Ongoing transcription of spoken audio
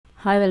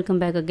Hi, welcome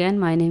back again.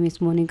 My name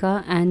is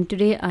Monica and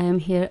today I am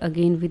here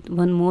again with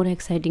one more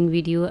exciting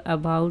video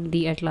about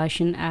the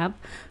Atlassian app,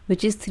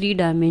 which is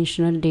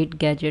 3-dimensional date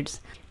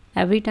gadgets.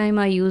 Every time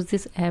I use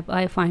this app,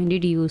 I find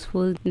it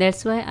useful.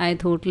 That's why I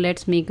thought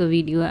let's make a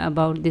video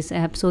about this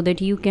app so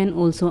that you can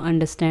also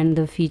understand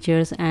the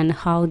features and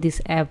how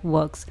this app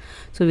works.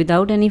 So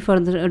without any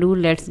further ado,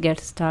 let's get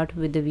started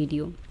with the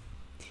video.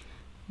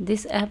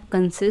 This app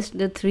consists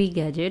the 3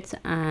 gadgets,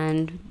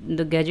 and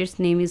the gadgets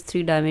name is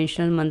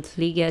 3-dimensional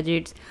monthly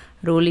gadgets,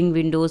 rolling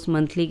windows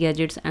monthly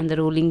gadgets, and the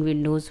rolling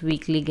windows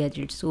weekly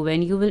gadgets. So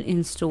when you will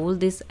install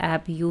this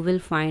app, you will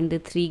find the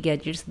 3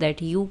 gadgets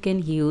that you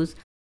can use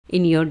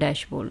in your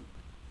dashboard.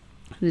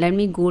 Let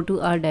me go to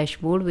our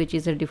dashboard, which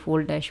is a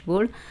default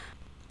dashboard,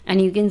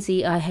 and you can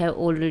see I have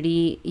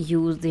already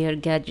used their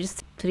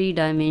gadgets.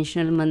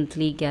 3-dimensional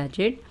monthly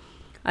gadget.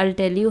 I'll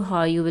tell you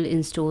how you will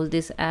install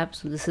this app.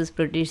 So this is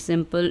pretty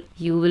simple.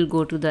 You will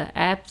go to the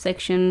app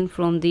section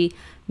from the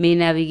main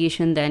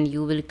navigation, then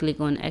you will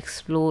click on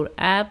explore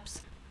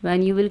apps.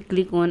 When you will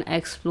click on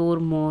explore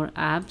more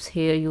apps,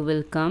 here you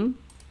will come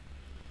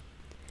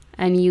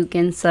and you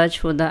can search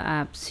for the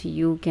apps.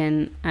 You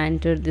can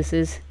enter this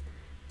is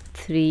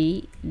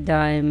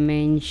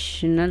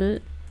 3-dimensional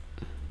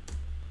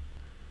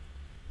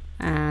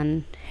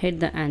and hit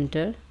the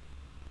enter.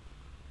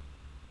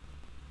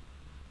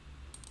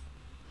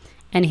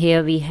 And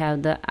here we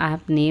have the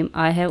app name.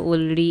 I have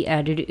already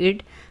added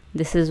it.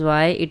 This is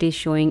why it is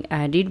showing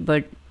added,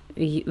 but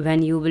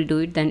when you will do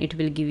it, then it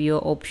will give you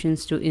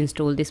options to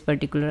install this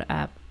particular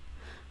app.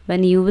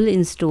 When you will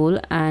install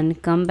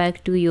and come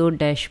back to your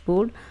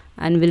dashboard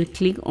and will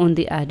click on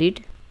the edit,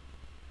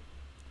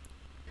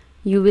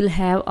 you will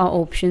have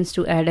options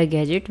to add a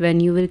gadget. When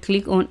you will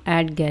click on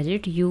add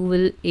gadget, you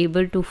will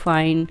able to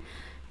find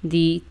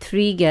the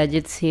 3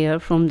 gadgets here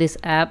from this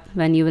app.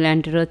 When you will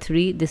enter a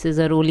 3, this is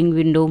a rolling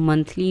window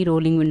monthly,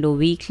 rolling window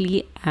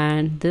weekly,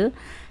 and the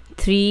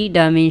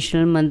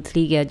 3-dimensional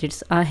monthly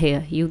gadgets are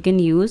here. You can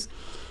use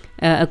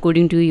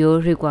according to your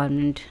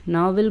requirement.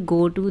 Now we'll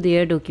go to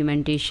their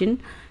documentation.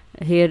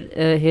 Here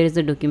is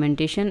the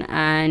documentation,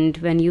 and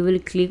when you will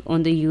click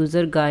on the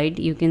user guide,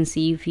 you can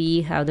see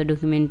we have the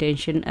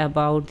documentation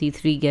about the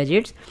 3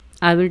 gadgets.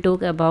 I will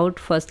talk about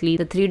firstly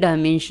the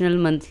 3-dimensional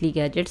monthly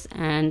gadgets,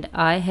 and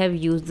I have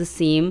used the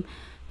same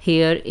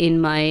here in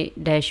my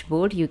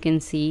dashboard. You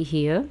can see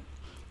here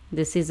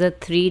this is a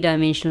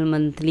 3-dimensional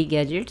monthly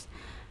gadgets.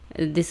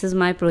 This is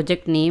my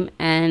project name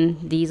and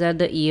these are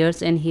the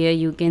years, and here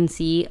you can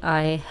see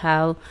I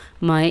have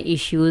my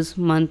issues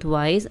month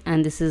wise,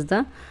 and this is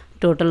the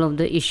total of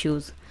the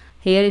issues.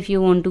 Here if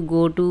you want to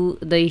go to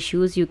the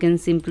issues, you can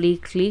simply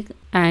click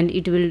and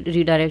it will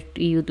redirect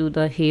you to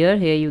the here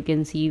you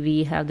can see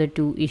we have the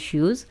 2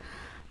 issues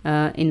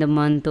in the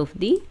month of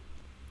the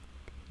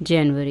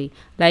January.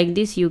 Like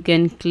this you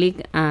can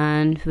click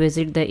and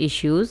visit the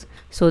issues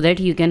so that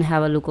you can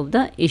have a look of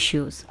the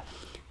issues.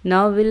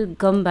 Now we'll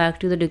come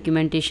back to the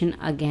documentation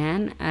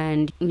again,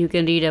 and you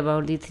can read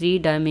about the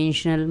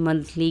 3-dimensional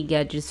monthly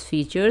gadgets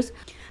features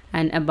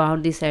and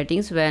about the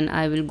settings. When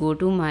I will go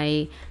to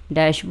my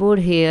dashboard,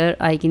 here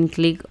I can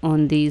click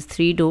on these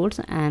 3 dots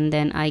and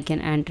then I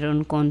can enter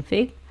on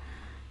config.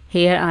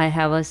 Here I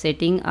have a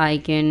setting. I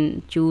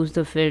can choose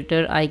the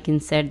filter, I can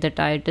set the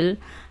title,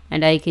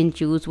 and I can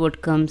choose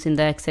what comes in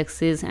the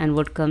x-axis and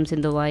what comes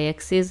in the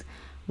y-axis,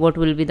 what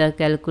will be the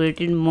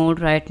calculated mode.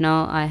 Right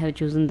now I have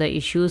chosen the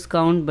issues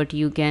count, but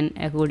you can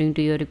according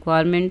to your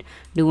requirement.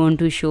 Do you want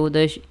to show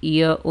the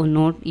year or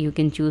not, you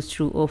can choose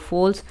true or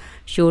false.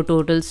 Show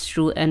totals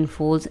true and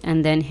false,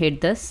 and then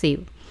hit the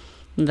save.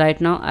 Right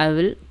now I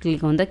will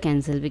click on the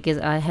cancel because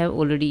I have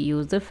already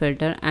used the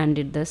filter and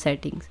did the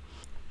settings.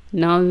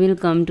 Now we will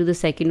come to the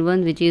second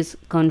one, which is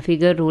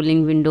configure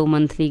rolling window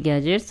monthly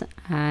gadgets,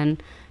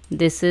 and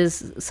this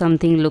is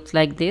something looks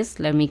like this.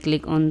 Let me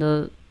click on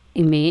the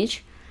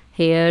image.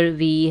 Here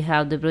we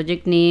have the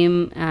project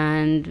name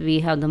and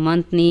we have the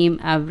month name,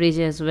 average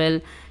as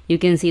well. You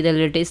can see the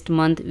latest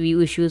month,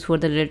 view issues for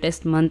the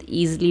latest month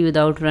easily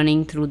without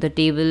running through the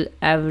table,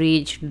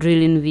 average,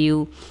 drill in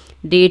view,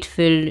 date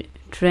field,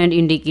 trend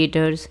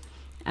indicators,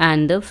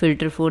 and the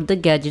filter for the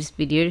gadgets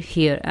period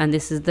here. And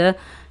this is the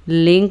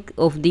link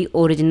of the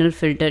original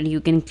filter.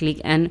 You can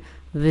click and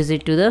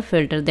visit to the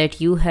filter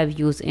that you have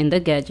used in the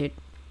gadget.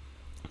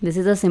 This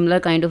is a similar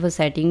kind of a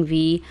setting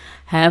we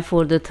have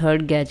for the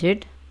 3rd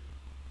gadget,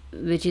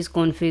 which is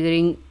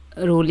configuring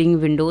rolling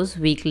windows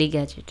weekly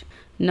gadget.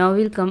 Now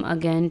we'll come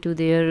again to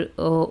their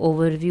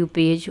overview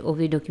page of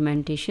the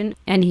documentation,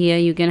 and here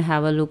you can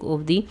have a look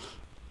of the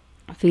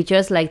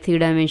features. Like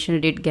 3-dimensional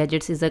date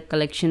gadgets is a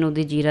collection of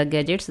the Jira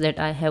gadgets that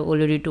I have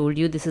already told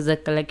you. This is a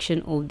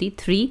collection of the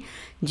 3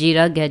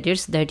 Jira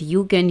gadgets that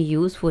you can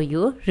use for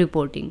your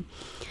reporting.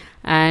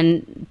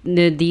 And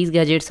these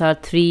gadgets are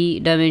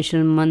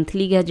 3-dimensional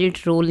monthly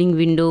gadget, rolling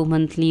window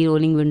monthly,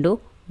 rolling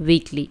window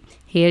weekly.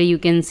 Here you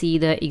can see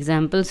the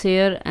examples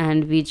here,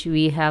 and which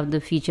we have the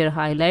feature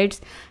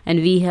highlights, and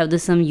we have the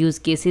some use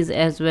cases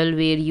as well,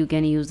 where you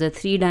can use the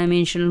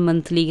 3-dimensional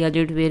monthly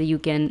gadget, where you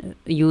can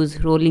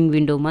use rolling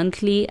window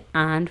monthly,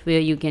 and where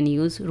you can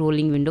use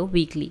rolling window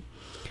weekly.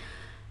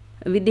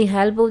 With the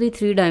help of the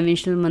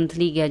 3-dimensional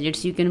monthly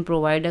gadgets, you can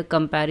provide a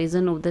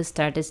comparison of the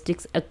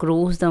statistics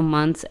across the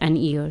months and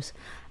years.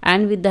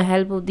 And with the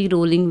help of the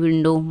rolling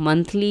window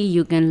monthly,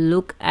 you can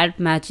look at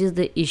matches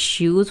the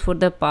issues for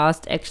the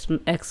past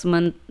X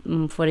month.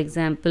 For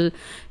example,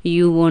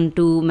 you want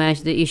to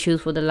match the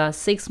issues for the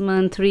last 6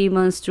 months, 3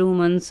 months, 2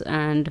 months,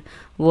 and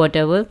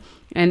whatever,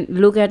 and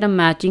look at a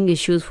matching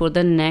issues for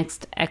the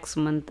next X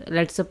month.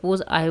 Let's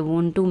suppose I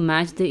want to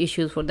match the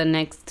issues for the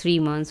next 3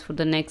 months, for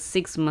the next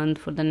 6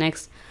 months, for the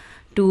next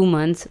 2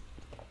 months.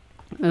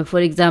 For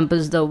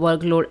examples, the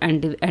workload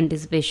and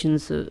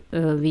anticipations,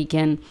 we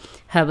can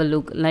have a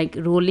look. Like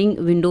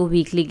rolling window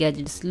weekly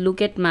gadgets, look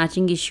at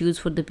matching issues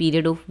for the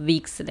period of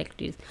weeks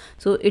selected.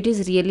 So it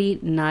is really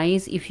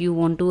nice. If you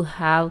want to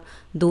have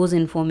those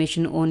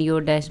information on your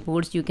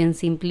dashboards, you can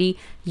simply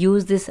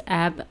use this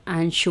app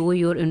and show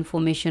your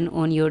information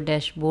on your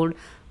dashboard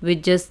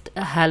with just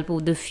help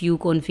of the few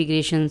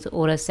configurations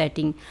or a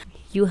setting.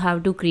 You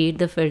have to create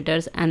the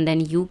filters, and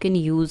then you can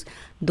use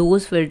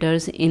those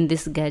filters in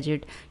this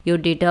gadget. Your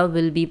data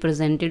will be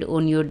presented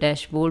on your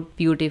dashboard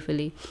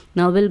beautifully.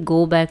 Now we'll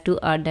go back to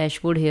our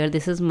dashboard. Here,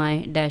 this is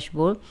my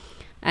dashboard,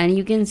 and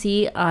you can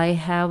see I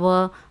have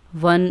a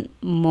one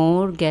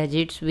more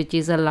gadgets, which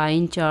is a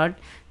line chart.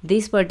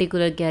 This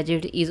particular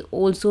gadget is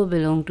also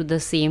belong to the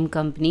same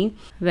company.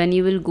 When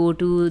you will go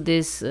to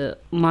this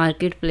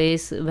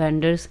marketplace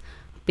vendors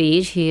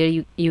page,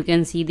 here you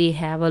can see they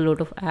have a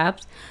lot of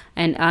apps,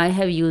 and I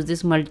have used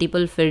this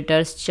multiple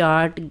filters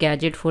chart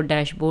gadget for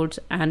dashboards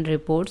and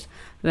reports.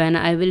 When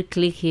I will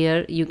click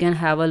here, you can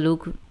have a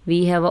look.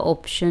 We have an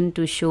option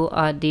to show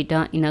our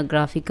data in a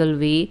graphical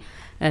way.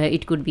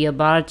 It could be a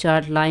bar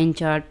chart, line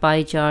chart,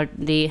 pie chart.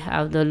 They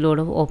have the lot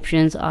of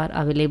options are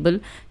available.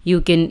 You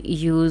can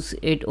use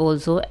it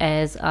also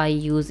as I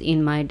use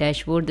in my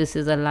dashboard. This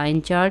is a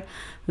line chart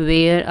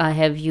where I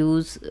have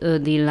used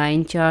the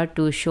line chart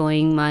to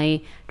showing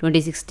my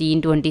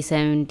 2016,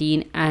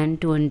 2017 and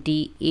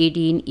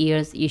 2018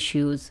 years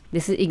issues.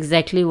 This is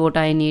exactly what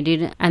I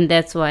needed, and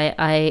that's why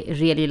I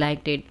really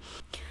liked it.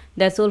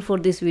 That's all for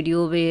this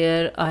video,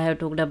 where I have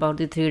talked about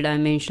the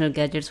 3-dimensional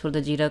gadgets for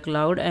the Jira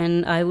Cloud,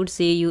 and I would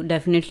say you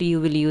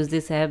will use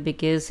this app,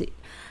 because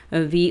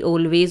we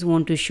always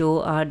want to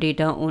show our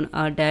data on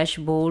our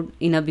dashboard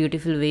in a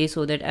beautiful way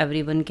so that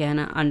everyone can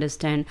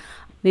understand.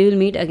 We will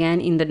meet again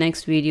in the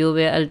next video,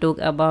 where I'll talk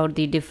about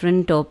the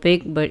different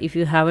topic. But if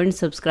you haven't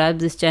subscribed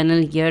this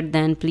channel yet,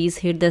 then please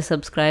hit the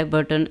subscribe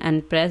button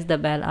and press the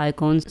bell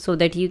icon so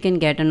that you can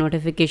get a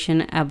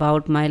notification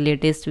about my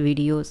latest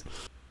videos.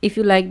 If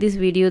you like this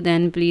video,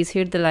 then please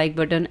hit the like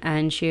button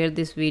and share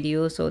this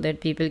video so that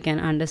people can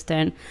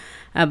understand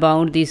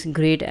about this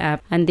great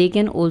app, and they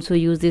can also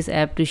use this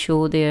app to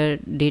show their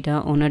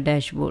data on a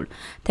dashboard.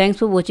 Thanks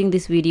for watching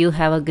this video.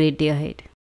 Have a great day ahead.